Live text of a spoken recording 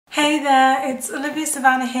Hey there, it's Olivia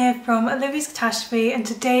Savannah here from Olivia's Catastrophe, and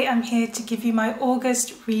today I'm here to give you my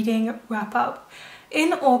August reading wrap up.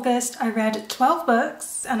 In August I read 12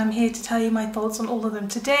 books and I'm here to tell you my thoughts on all of them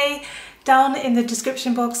today. Down in the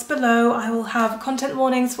description box below I will have content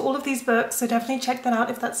warnings for all of these books, so definitely check that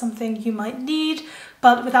out if that's something you might need.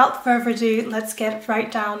 But without further ado, let's get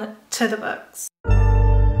right down to the books.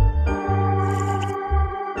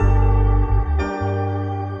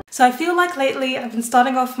 So I feel like lately I've been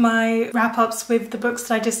starting off my wrap-ups with the books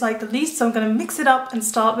that I dislike the least, so I'm going to mix it up and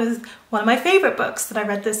start with one of my favourite books that I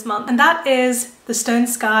read this month, and that is The Stone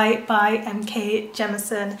Sky by M.K.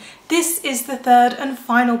 Jemisin. This is the third and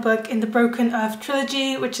final book in the Broken Earth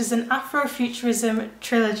trilogy, which is an Afrofuturism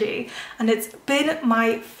trilogy, and it's been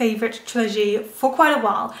my favourite trilogy for quite a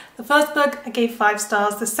while. The first book I gave 5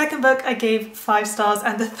 stars, the second book I gave 5 stars,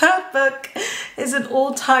 and the third book is an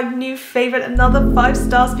all-time new favourite, another 5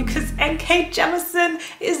 stars, because M.K. Jemisin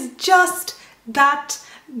is just that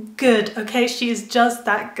good, okay? She is just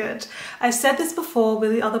that good. I've said this before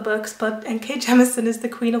with the other books, but M.K. Jemisin is the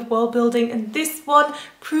queen of world building, and this one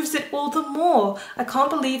proves it all the more. I can't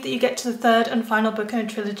believe that you get to the third and final book in a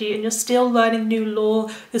trilogy and you're still learning new lore,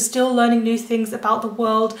 you're still learning new things about the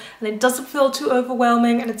world, and it doesn't feel too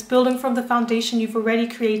overwhelming, and it's building from the foundation you've already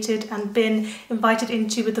created and been invited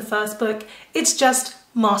into with the first book. It's just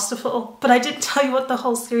masterful. But I didn't tell you what the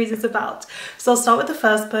whole series is about. So I'll start with the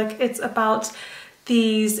first book. It's about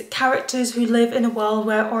these characters who live in a world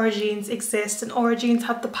where origins exist, and origins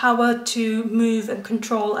have the power to move and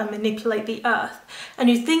control and manipulate the earth. And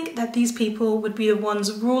you think that these people would be the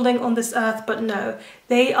ones ruling on this earth, but no,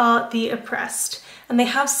 they are the oppressed. And they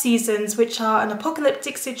have seasons, which are an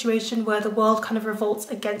apocalyptic situation where the world kind of revolts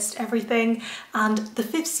against everything. And the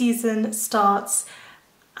 5th season starts,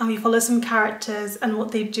 and we follow some characters and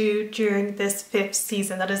what they do during this 5th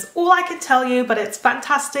season. That is all I can tell you, but it's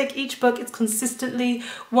fantastic. Each book is consistently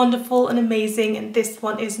wonderful and amazing, and this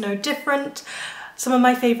one is no different. Some of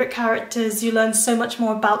my favourite characters, you learn so much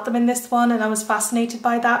more about them in this one, and I was fascinated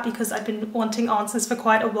by that because I've been wanting answers for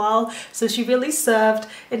quite a while. So she really served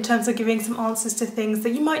in terms of giving some answers to things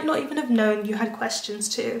that you might not even have known you had questions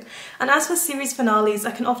to. And as for series finales,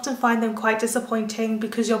 I can often find them quite disappointing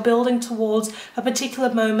because you're building towards a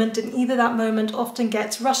particular moment, and either that moment often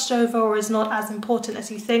gets rushed over or is not as important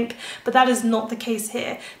as you think, but that is not the case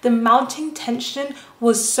here. The mounting tension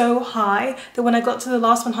was so high that when I got to the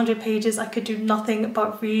last 100 pages I could do nothing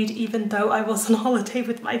but read, even though I was on holiday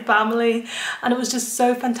with my family, and it was just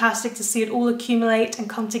so fantastic to see it all accumulate and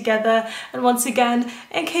come together. And once again,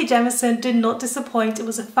 M.K. Jemisin did not disappoint. It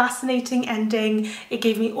was a fascinating ending. It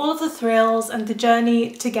gave me all of the thrills, and the journey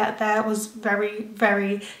to get there was very,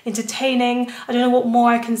 very entertaining. I don't know what more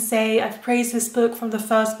I can say. I've praised this book from the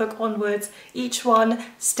first book onwards. Each one,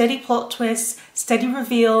 steady plot twists, steady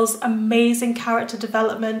reveals, amazing character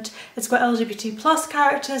development. It's got LGBT+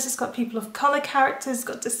 characters, it's got people of colour characters, it's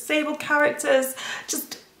got disabled characters.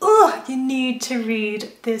 Just, you need to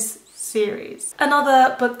read this series.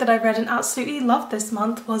 Another book that I read and absolutely loved this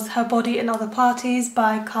month was Her Body in Other Parties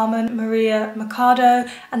by Carmen Machado,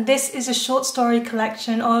 and this is a short story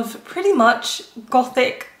collection of pretty much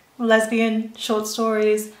gothic lesbian short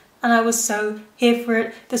stories, and I was so here for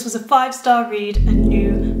it. This was a 5-star read, a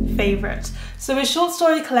new favourite. So with short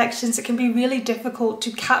story collections, it can be really difficult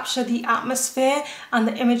to capture the atmosphere and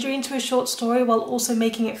the imagery into a short story while also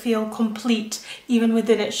making it feel complete, even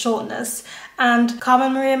within its shortness. And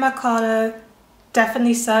Carmen Machado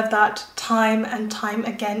definitely served that time and time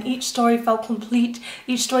again. Each story felt complete,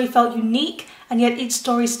 each story felt unique, and yet each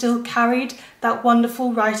story still carried that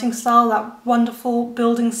wonderful writing style, that wonderful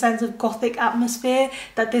building sense of gothic atmosphere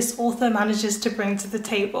that this author manages to bring to the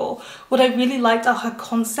table. What I really liked are her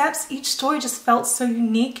concepts. Each story just felt so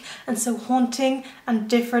unique and so haunting and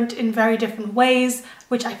different in very different ways,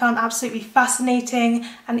 which I found absolutely fascinating.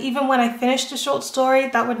 And even when I finished a short story,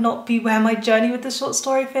 that would not be where my journey with the short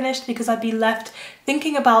story finished, because I'd be left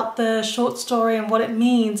thinking about the short story and what it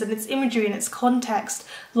means and its imagery and its context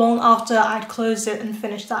long after I'd closed it and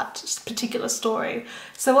finished that particular story.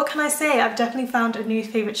 So what can I say? I've definitely found a new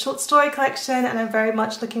favourite short story collection, and I'm very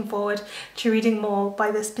much looking forward to reading more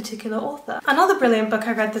by this particular author. Another brilliant book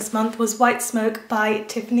I read this month was White Smoke by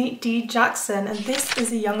Tiffany D. Jackson, and this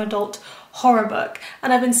is a young adult horror book,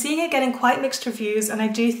 and I've been seeing it getting quite mixed reviews, and I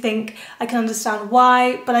do think I can understand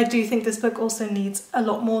why, but I do think this book also needs a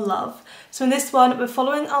lot more love. So in this one, we're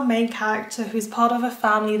following our main character, who's part of a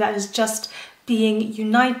family that is just being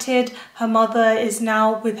united. Her mother is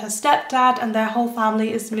now with her stepdad, and their whole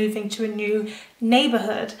family is moving to a new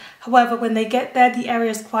neighbourhood. However, when they get there, the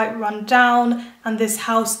area is quite run down, and this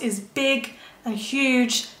house is big and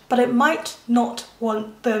huge, but it might not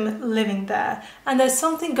want them living there. And there's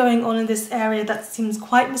something going on in this area that seems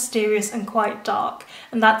quite mysterious and quite dark,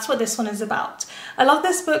 and that's what this one is about. I love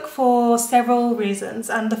this book for several reasons,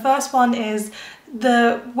 and the first one is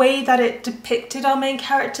the way that it depicted our main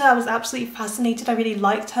character. I was absolutely fascinated. I really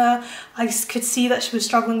liked her. I could see that she was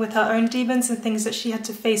struggling with her own demons and things that she had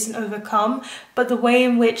to face and overcome, but the way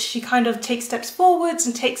in which she kind of takes steps forwards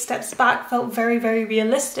and takes steps back felt very, very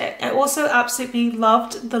realistic. I also absolutely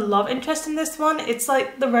loved the love interest in this one. It's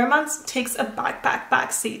like the romance takes a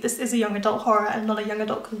back seat. This is a young adult horror and not a young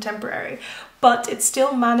adult contemporary, but it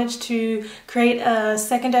still managed to create a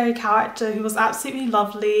secondary character who was absolutely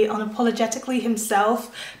lovely, unapologetically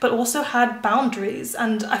himself, but also had boundaries.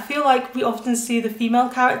 And I feel like we often see the female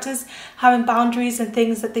characters having boundaries and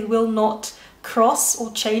things that they will not cross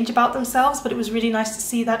or change about themselves, but it was really nice to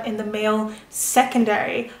see that in the male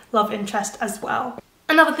secondary love interest as well.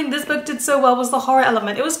 Another thing this book did so well was the horror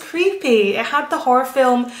element. It was creepy. It had the horror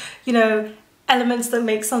film, you know, elements that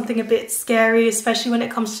make something a bit scary, especially when it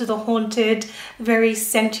comes to the haunted, very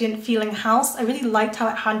sentient feeling house. I really liked how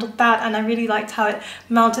it handled that, and I really liked how it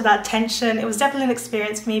mounted that tension. It was definitely an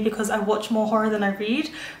experience for me because I watch more horror than I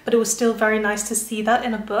read, but it was still very nice to see that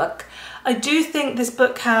in a book. I do think this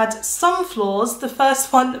book had some flaws, the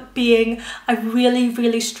first one being I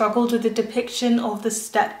really struggled with the depiction of the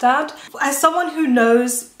stepdad. As someone who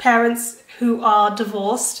knows parents who are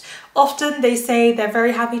divorced, often they say they're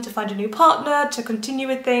very happy to find a new partner, to continue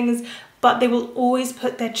with things, but they will always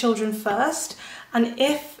put their children first. And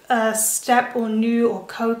if a step or new or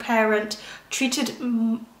co-parent treated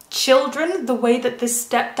children the way that this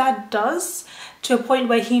stepdad does, to a point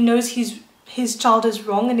where he knows his child is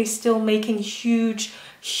wrong and he's still making huge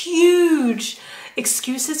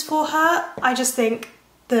excuses for her, I just think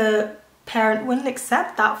the parent wouldn't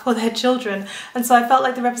accept that for their children. And so I felt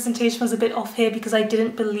like the representation was a bit off here because I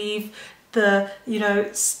didn't believe the, you know,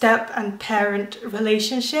 step and parent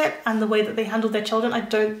relationship and the way that they handled their children. I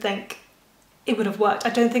don't think it would have worked. I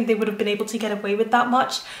don't think they would have been able to get away with that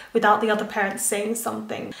much without the other parents saying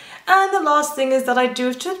something. And the last thing is that I do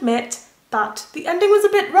have to admit that the ending was a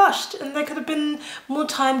bit rushed, and there could have been more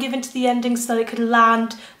time given to the ending so that it could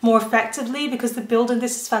land more effectively, because the build in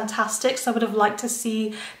this is fantastic, so I would have liked to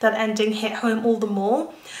see that ending hit home all the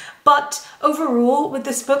more. But overall, with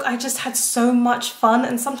this book, I just had so much fun,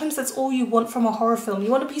 and sometimes that's all you want from a horror film.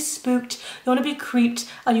 You want to be spooked, you want to be creeped,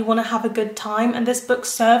 and you want to have a good time, and this book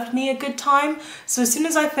served me a good time. So as soon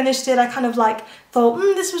as I finished it, I kind of like thought,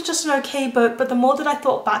 this was just an okay book, but the more that I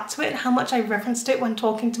thought back to it and how much I referenced it when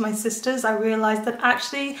talking to my sisters, I realised that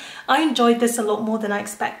actually I enjoyed this a lot more than I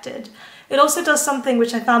expected. It also does something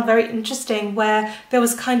which I found very interesting, where there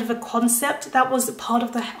was kind of a concept that was part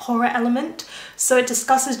of the horror element. So it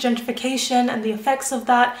discusses gentrification and the effects of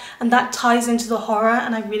that, and that ties into the horror,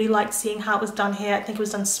 and I really liked seeing how it was done here. I think it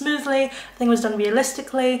was done smoothly, I think it was done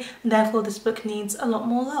realistically, and therefore this book needs a lot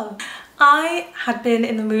more love. I had been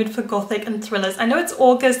in the mood for gothic and thrillers. I know it's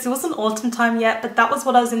August, it wasn't autumn time yet, but that was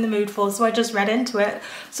what I was in the mood for, so I just read into it.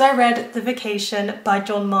 So I read The Vacation by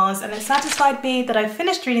John Marrs, and it satisfied me that I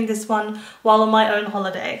finished reading this one while on my own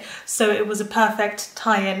holiday. So it was a perfect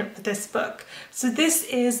tie-in for this book. So this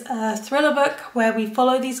is a thriller book where we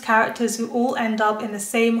follow these characters who all end up in the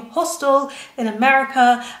same hostel in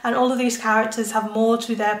America, and all of these characters have more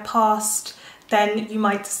to their past than you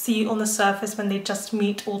might see on the surface when they just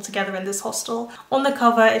meet all together in this hostel. On the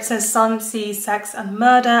cover it says Sun, Sea, Sex and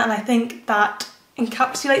Murder, and I think that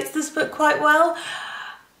encapsulates this book quite well.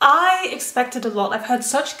 I expected a lot. I've heard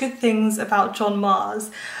such good things about John Marrs,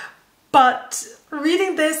 but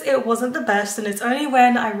reading this, it wasn't the best, and it's only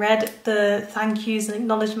when I read the thank yous and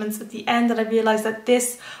acknowledgements at the end that I realised that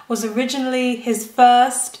this was originally his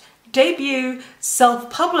first debut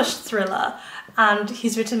self-published thriller. And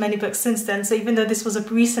he's written many books since then, so even though this was a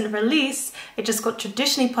recent release, it just got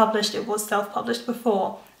traditionally published, it was self-published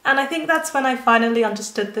before. And I think that's when I finally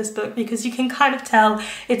understood this book, because you can kind of tell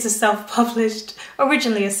it's a self-published,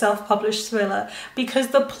 originally a self-published thriller, because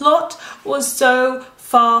the plot was so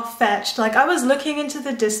far-fetched. Like, I was looking into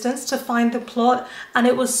the distance to find the plot, and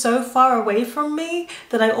it was so far away from me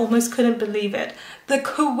that I almost couldn't believe it. The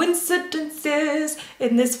coincidences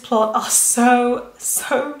in this plot are so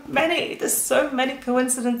many. There's so many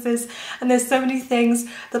coincidences, and there's so many things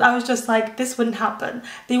that I was just like, this wouldn't happen.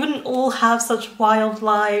 They wouldn't all have such wild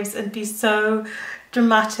lives and be so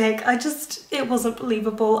dramatic. It wasn't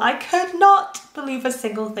believable. I could not believe a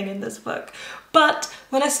single thing in this book. But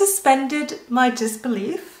when I suspended my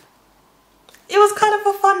disbelief, it was kind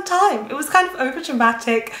of a fun time. It was kind of over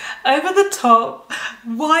dramatic, over the top,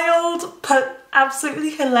 wild, but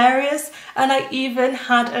absolutely hilarious, and I even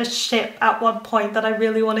had a ship at one point that I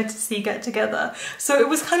really wanted to see get together. So it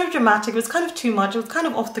was kind of dramatic, it was kind of too much, it was kind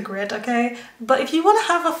of off the grid, okay? But if you want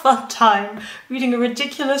to have a fun time reading a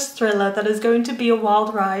ridiculous thriller that is going to be a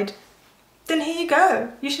wild ride, then here you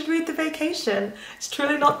go. You should read The Vacation. It's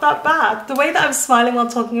truly not that bad. The way that I'm smiling while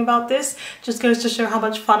talking about this just goes to show how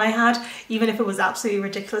much fun I had, even if it was absolutely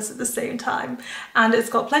ridiculous at the same time. And it's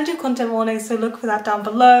got plenty of content warnings, so look for that down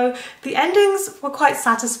below. The endings were quite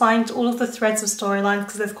satisfying to all of the threads of storylines,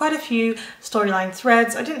 because there's quite a few storyline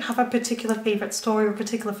threads. I didn't have a particular favourite story or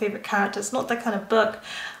particular favourite character. It's not that kind of book.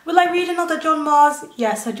 Will I read another John Mars?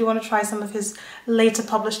 Yes, I do want to try some of his later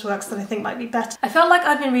published works that I think might be better. I felt like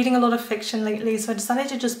I'd been reading a lot of fiction lately, so I decided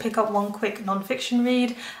to just pick up one quick non-fiction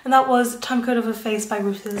read, and that was Timecode of a Face by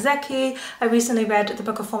Ruth Ozeki. I recently read The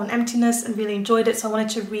Book of Form and Emptiness and really enjoyed it, so I wanted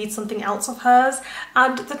to read something else of hers,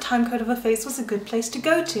 and The Timecode of a Face was a good place to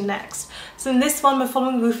go to next. So in this one, we're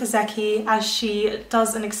following Ruth Ozeki as she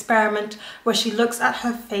does an experiment where she looks at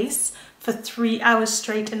her face for 3 hours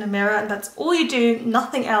straight in a mirror, and that's all you do,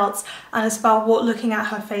 nothing else, and it's about what looking at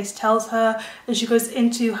her face tells her. And she goes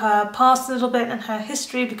into her past a little bit and her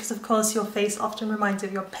history, because of course your face often reminds you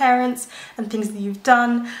of your parents and things that you've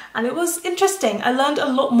done, and it was interesting. I learned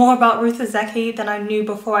a lot more about Ruth Ozeki than I knew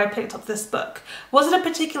before I picked up this book. Was it a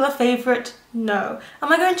particular favourite? No.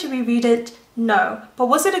 Am I going to reread it? No. But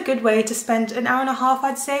was it a good way to spend an hour and a half,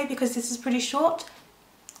 I'd say, because this is pretty short?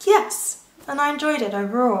 Yes. And I enjoyed it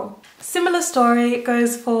overall. Similar story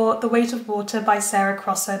goes for The Weight of Water by Sarah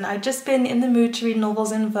Crossan. I'd just been in the mood to read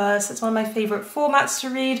novels in verse. It's one of my favourite formats to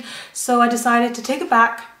read, so I decided to take it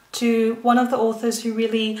back to one of the authors who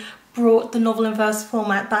really brought the novel in verse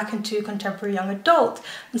format back into contemporary young adult.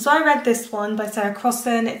 And so I read this one by Sarah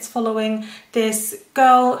Crossan. It's following this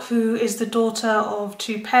girl who is the daughter of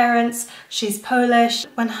two parents. She's Polish.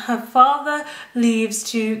 When her father leaves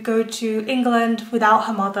to go to England without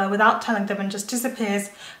her mother, without telling them, and just disappears,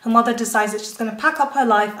 her mother decides that she's going to pack up her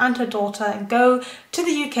life and her daughter and go to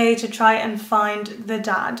the UK to try and find the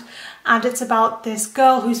dad. And it's about this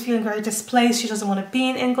girl who's feeling very displaced. She doesn't want to be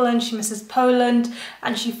in England, she misses Poland,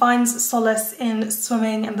 and she finds solace in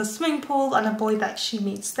swimming in the swimming pool and a boy that she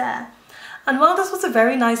meets there. And while this was a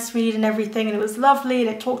very nice read and everything, and it was lovely, and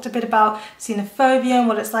it talked a bit about xenophobia and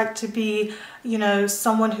what it's like to be, you know,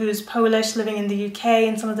 someone who's Polish living in the UK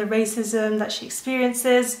and some of the racism that she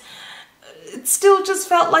experiences, it still just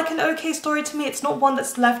felt like an okay story to me. It's not one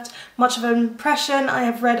that's left much of an impression. I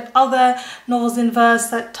have read other novels in verse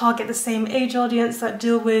that target the same age audience, that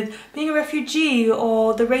deal with being a refugee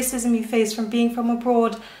or the racism you face from being from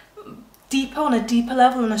abroad, deeper, on a deeper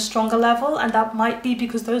level and a stronger level, and that might be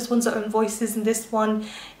because those ones are own voices and this one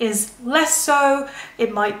is less so.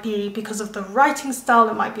 It might be because of the writing style,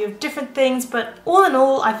 it might be of different things, but all in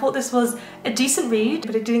all I thought this was a decent read,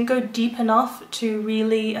 but it didn't go deep enough to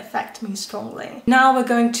really affect me strongly. Now we're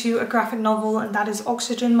going to a graphic novel, and that is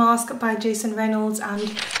Oxygen Mask by Reynolds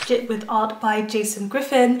and with art by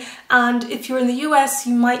Griffin. And if you're in the US,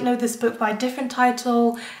 you might know this book by a different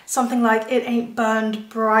title, something like It Ain't Burned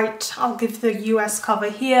Bright. I'll give the US cover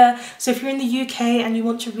here. So if you're in the UK and you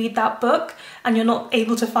want to read that book and you're not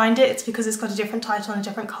able to find it, it's because it's got a different title and a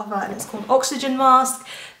different cover, and it's called Oxygen Mask.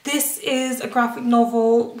 This is a graphic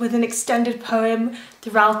novel with an extended poem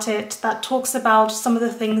throughout it that talks about some of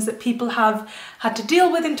the things that people have had to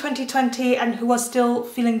deal with in 2020 and who are still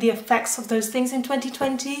feeling the effects of those things in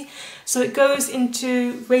 2020. So it goes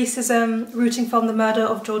into racism rooting from the murder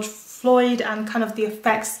of George Floyd and kind of the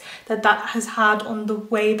effects that that has had on the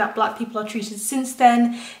way that Black people are treated since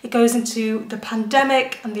then. It goes into the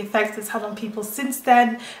pandemic and the effects it's had on people since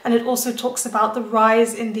then, and it also talks about the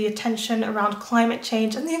rise in the attention around climate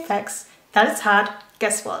change and the effects that it's had,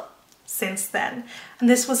 guess what, since then. And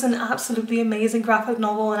this was an absolutely amazing graphic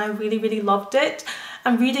novel, and I really loved it.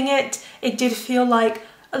 And reading it, it did feel like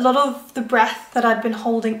a lot of the breath that I'd been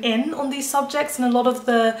holding in on these subjects and a lot of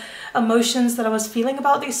the emotions that I was feeling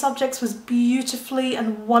about these subjects was beautifully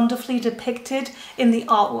and wonderfully depicted in the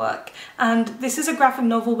artwork. And this is a graphic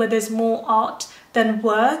novel where there's more art than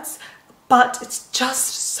words, but it's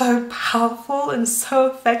just so powerful and so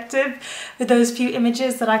effective with those few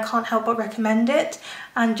images that I can't help but recommend it.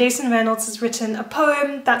 And Reynolds has written a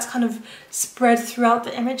poem that's kind of spread throughout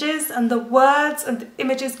the images, and the words and the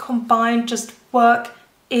images combined just work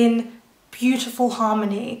in beautiful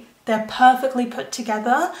harmony. They're perfectly put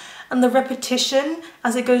together, and the repetition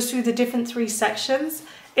as it goes through the different three sections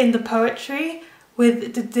in the poetry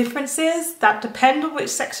with the differences that depend on which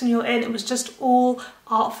section you're in. It was just all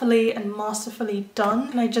artfully and masterfully done,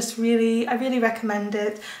 and I really recommend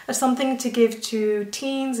it as something to give to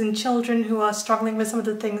teens and children who are struggling with some of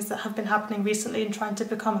the things that have been happening recently and trying to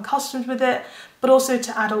become accustomed with it, but also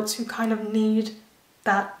to adults who kind of need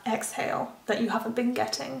that exhale that you haven't been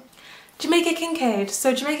getting. Jamaica Kincaid.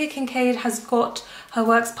 So Jamaica Kincaid has got her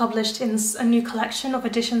works published in a new collection of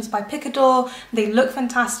editions by Picador. They look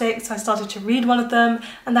fantastic, so I started to read one of them,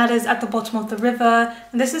 and that is At the Bottom of the River.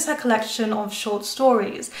 And this is her collection of short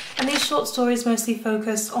stories. And these short stories mostly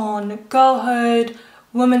focus on girlhood,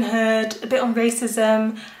 womanhood, a bit on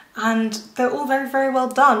racism, and they're all very well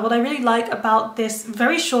done. What I really like about this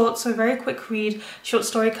very short, so very quick read short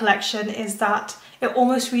story collection is that it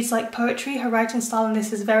almost reads like poetry. Her writing style in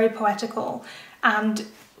this is very poetical, and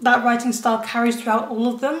that writing style carries throughout all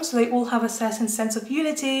of them, so they all have a certain sense of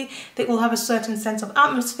unity, they all have a certain sense of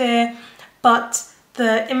atmosphere, but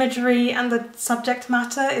the imagery and the subject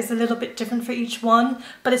matter is a little bit different for each one,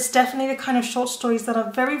 but it's definitely the kind of short stories that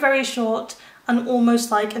are very short and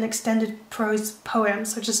almost like an extended prose poem,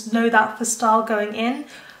 so just know that for style going in.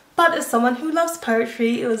 But as someone who loves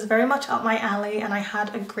poetry, it was very much up my alley, and I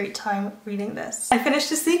had a great time reading this. I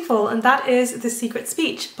finished a sequel, and that is The Secret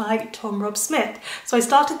Speech by Tom Rob Smith. So I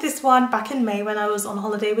started this one back in May when I was on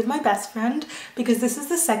holiday with my best friend, because this is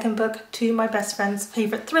the second book to my best friend's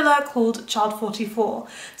favourite thriller called Child 44.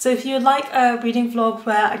 So if you would like a reading vlog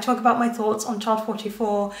where I talk about my thoughts on Child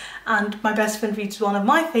 44 and my best friend reads one of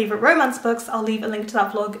my favourite romance books, I'll leave a link to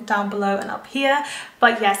that vlog down below and up here.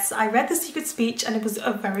 But yes, I read The Secret Speech and it was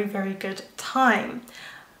a very good time.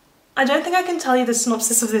 I don't think I can tell you the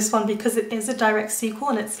synopsis of this one because it is a direct sequel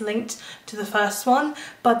and it's linked to the first one,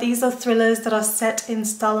 but these are thrillers that are set in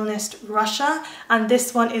Stalinist Russia, and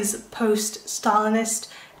this one is post-Stalinist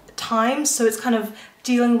times, so it's kind of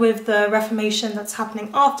dealing with the Reformation that's happening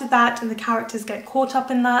after that, and the characters get caught up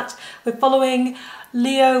in that. We're following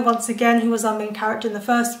Leo once again, who was our main character in the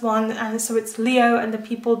first one, and so it's Leo and the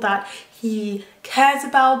people that he cares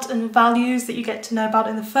about and values that you get to know about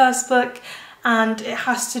in the first book, and it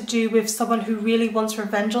has to do with someone who really wants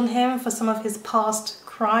revenge on him for some of his past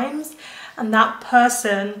crimes, and that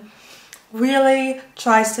person really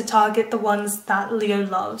tries to target the ones that Leo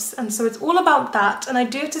loves, and so it's all about that. And I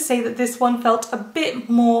do have to say that this one felt a bit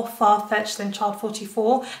more far-fetched than Child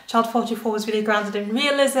 44. Child 44 was really grounded in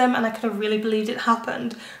realism and I could have really believed it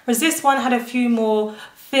happened, whereas this one had a few more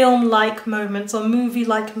film-like moments or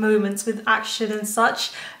movie-like moments with action and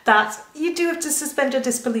such that you do have to suspend your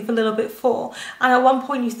disbelief a little bit for. And at one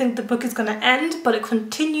point you think the book is going to end, but it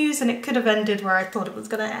continues, and it could have ended where I thought it was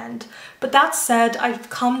going to end. But that said, I've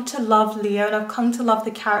come to love Leo and I've come to love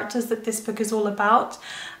the characters that this book is all about.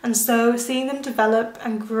 And so seeing them develop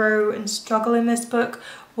and grow and struggle in this book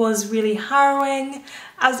was really harrowing.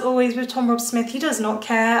 As always with Tom Rob Smith, he does not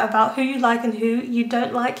care about who you like and who you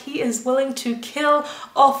don't like. He is willing to kill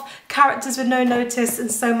off characters with no notice, and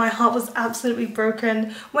so my heart was absolutely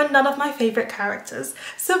broken when none of my favourite characters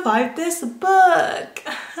survived this book.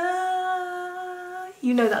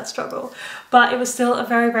 You know that struggle. But it was still a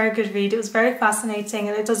very good read. It was very fascinating,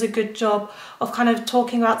 and it does a good job of kind of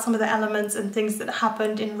talking about some of the elements and things that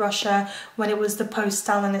happened in Russia when it was the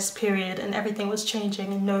post-Stalinist period and everything was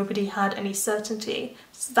changing and nobody had any certainty.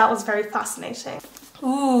 So that was very fascinating.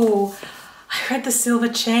 Ooh, I read The Silver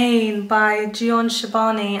Chain by Jion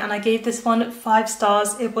Sheibani, and I gave this one 5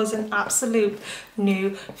 stars. It was an absolute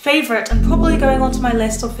new favourite and probably going onto my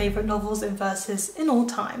list of favourite novels in verses in all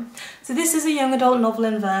time. So this is a young adult novel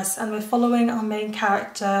in verse, and we're following our main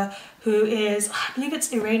character, who is, I believe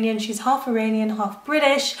it's Iranian. She's half Iranian, half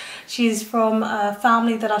British. She's from a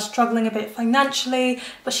family that are struggling a bit financially,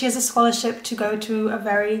 but she has a scholarship to go to a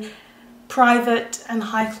very private and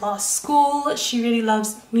high-class school. She really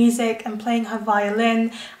loves music and playing her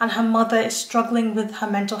violin, and her mother is struggling with her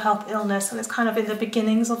mental health illness, and it's kind of in the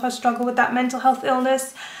beginnings of her struggle with that mental health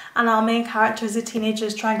illness. And our main character as a teenager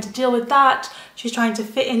is trying to deal with that. She's trying to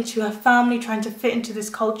fit into her family, trying to fit into this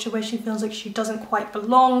culture where she feels like she doesn't quite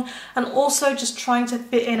belong, and also just trying to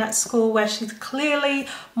fit in at school where she's clearly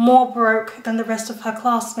more broke than the rest of her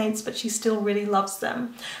classmates, but she still really loves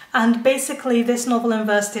them. And basically this novel in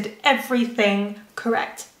verse did everything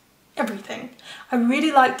correct. Everything. I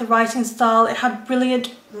really liked the writing style. It had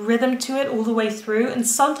brilliant rhythm to it all the way through, and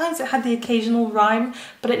sometimes it had the occasional rhyme,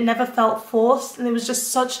 but it never felt forced, and it was just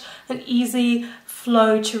such an easy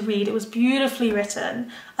flow to read. It was beautifully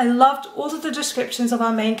written. I loved all of the descriptions of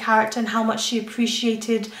our main character and how much she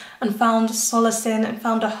appreciated and found solace in and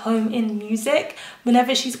found a home in music.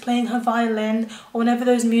 Whenever she's playing her violin or whenever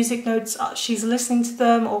those music notes, she's listening to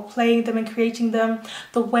them or playing them and creating them,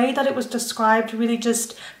 the way that it was described really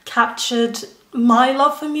just captured my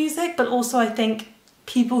love for music, but also I think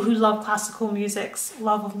people who love classical music's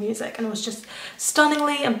love of music, and it was just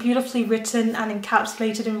stunningly and beautifully written and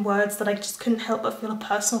encapsulated in words that I just couldn't help but feel a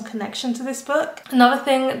personal connection to this book. Another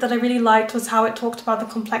thing that I really liked was how it talked about the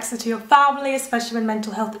complexity of family, especially when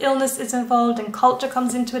mental health illness is involved and culture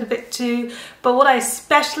comes into it a bit too. But what I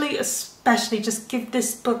especially just give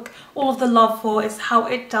this book all of the love for is how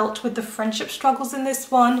it dealt with the friendship struggles in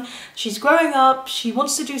this one. She's growing up, she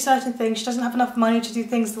wants to do certain things, she doesn't have enough money to do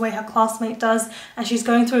things the way her classmate does, and she's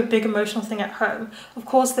going through a big emotional thing at home. Of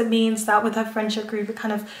course, that means that with her friendship group it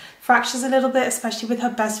kind of fractures a little bit, especially with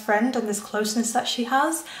her best friend and this closeness that she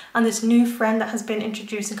has, and this new friend that has been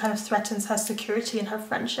introduced and kind of threatens her security in her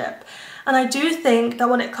friendship. And I do think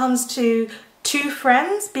that when it comes to two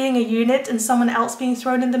friends being a unit and someone else being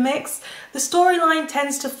thrown in the mix, the storyline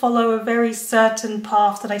tends to follow a very certain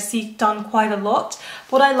path that I see done quite a lot.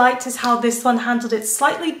 What I liked is how this one handled it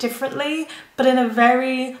slightly differently, but in a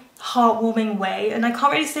very heartwarming way, and I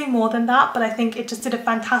can't really say more than that, but I think it just did a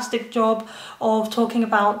fantastic job of talking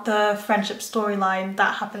about the friendship storyline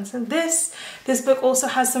that happens in this. This book also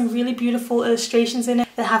has some really beautiful illustrations in it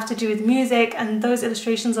that have to do with music, and those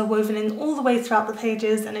illustrations are woven in all the way throughout the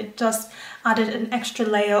pages, and it just added an extra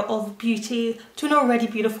layer of beauty to an already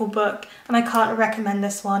beautiful book, and I can't recommend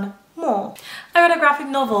this one more. I read a graphic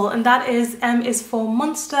novel, and that is M is for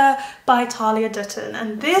Monster by Talia Dutton,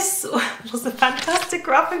 and this was a fantastic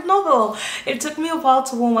graphic novel. It took me a while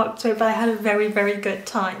to warm up to it, but I had a very, very good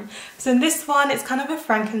time. So in this one, it's kind of a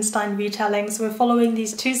Frankenstein retelling. So we're following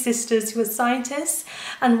these two sisters who are scientists,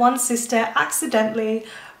 and one sister accidentally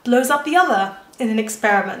blows up the other in an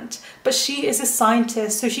experiment, but she is a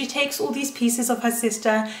scientist, so she takes all these pieces of her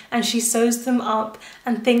sister and she sews them up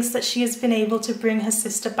and thinks that she has been able to bring her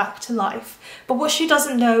sister back to life. But what she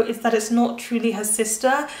doesn't know is that it's not truly her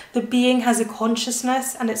sister. The being has a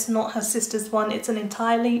consciousness and it's not her sister's one, it's an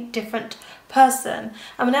entirely different person.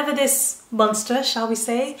 And whenever this monster, shall we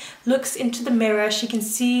say, looks into the mirror, she can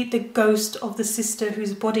see the ghost of the sister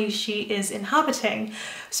whose body she is inhabiting.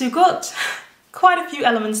 So you've got quite a few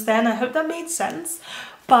elements there, and I hope that made sense.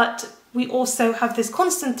 But we also have this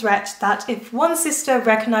constant threat that if one sister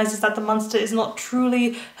recognizes that the monster is not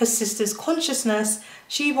truly her sister's consciousness,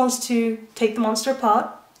 she wants to take the monster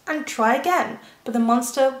apart and try again, but the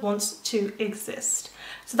monster wants to exist.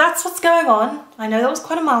 So that's what's going on. I know that was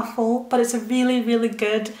quite a mouthful, but it's a really, really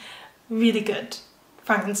good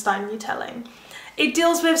Frankenstein retelling. It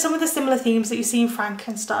deals with some of the similar themes that you see in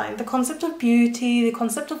Frankenstein. The concept of beauty, the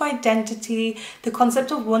concept of identity, the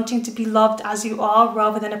concept of wanting to be loved as you are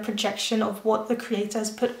rather than a projection of what the creator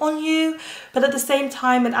has put on you. But at the same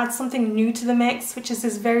time, it adds something new to the mix, which is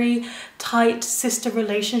this very tight sister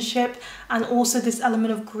relationship, and also this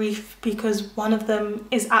element of grief because one of them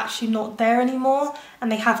is actually not there anymore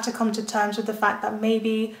and they have to come to terms with the fact that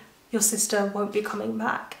maybe your sister won't be coming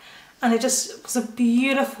back. And it just was a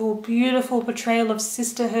beautiful, beautiful portrayal of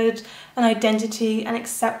sisterhood and identity and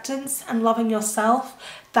acceptance and loving yourself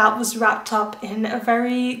that was wrapped up in a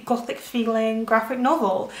very gothic feeling graphic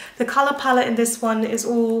novel. The colour palette in this one is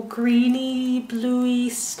all greeny, bluey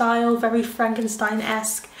style, very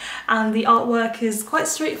Frankenstein-esque, and the artwork is quite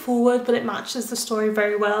straightforward, but it matches the story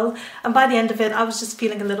very well. And by the end of it, I was just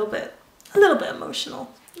feeling a little bit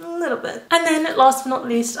emotional. A little bit. And then last but not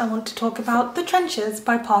least, I want to talk about The Trenches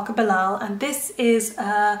by Parker Bilal, and this is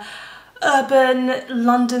a urban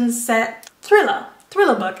London set thriller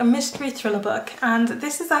book, a mystery thriller book, and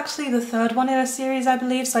this is actually the third one in a series, I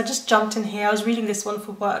believe. So I just jumped in here. I was reading this one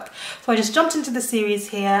for work, so I just jumped into the series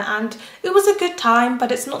here, and it was a good time, but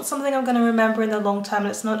it's not something I'm going to remember in the long term, and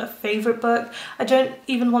it's not a favourite book. I don't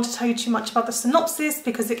even want to tell you too much about the synopsis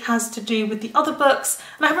because it has to do with the other books,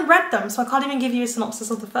 and I haven't read them, so I can't even give you a synopsis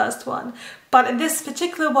of the first one. But in this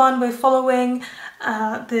particular one, we're following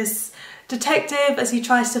this detective as he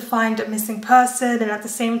tries to find a missing person, and at the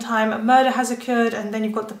same time a murder has occurred, and then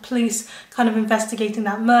you've got the police kind of investigating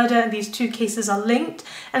that murder, and these two cases are linked,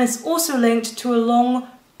 and it's also linked to a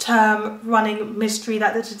long-term running mystery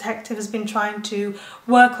that the detective has been trying to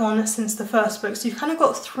work on since the first book. So you've kind of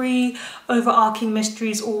got three overarching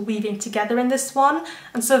mysteries all weaving together in this one.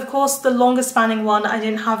 And so of course the longer spanning one I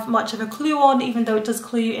didn't have much of a clue on, even though it does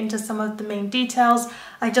clue you into some of the main details.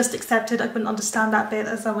 I just accepted I couldn't understand that bit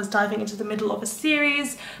as I was diving into the middle of a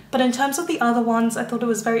series. But in terms of the other ones, I thought it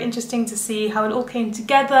was very interesting to see how it all came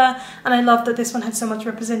together, and I love that this one had so much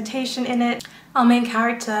representation in it. Our main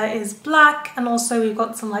character is black, and also we've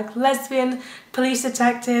got some like lesbian police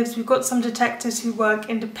detectives, we've got some detectives who work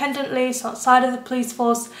independently, so outside of the police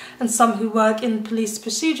force, and some who work in police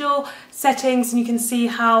procedural settings, and you can see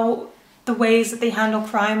how the ways that they handle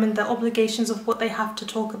crime and the obligations of what they have to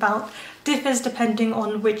talk about differs depending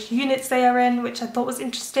on which units they are in, which I thought was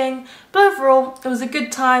interesting. But overall, it was a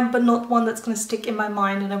good time, but not one that's going to stick in my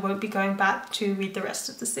mind, and I won't be going back to read the rest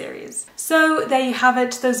of the series. So there you have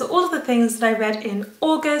it. Those are all of the things that I read in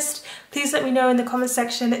August. Please let me know in the comment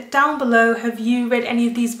section down below, have you read any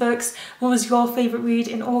of these books? What was your favourite read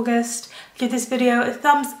in August? Give this video a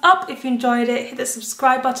thumbs up if you enjoyed it, hit the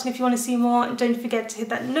subscribe button if you want to see more, and don't forget to hit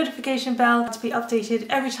that notification bell to be updated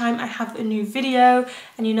every time I have a new video.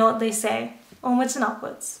 And you know what they say, onwards and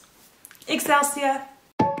upwards. Excelsior!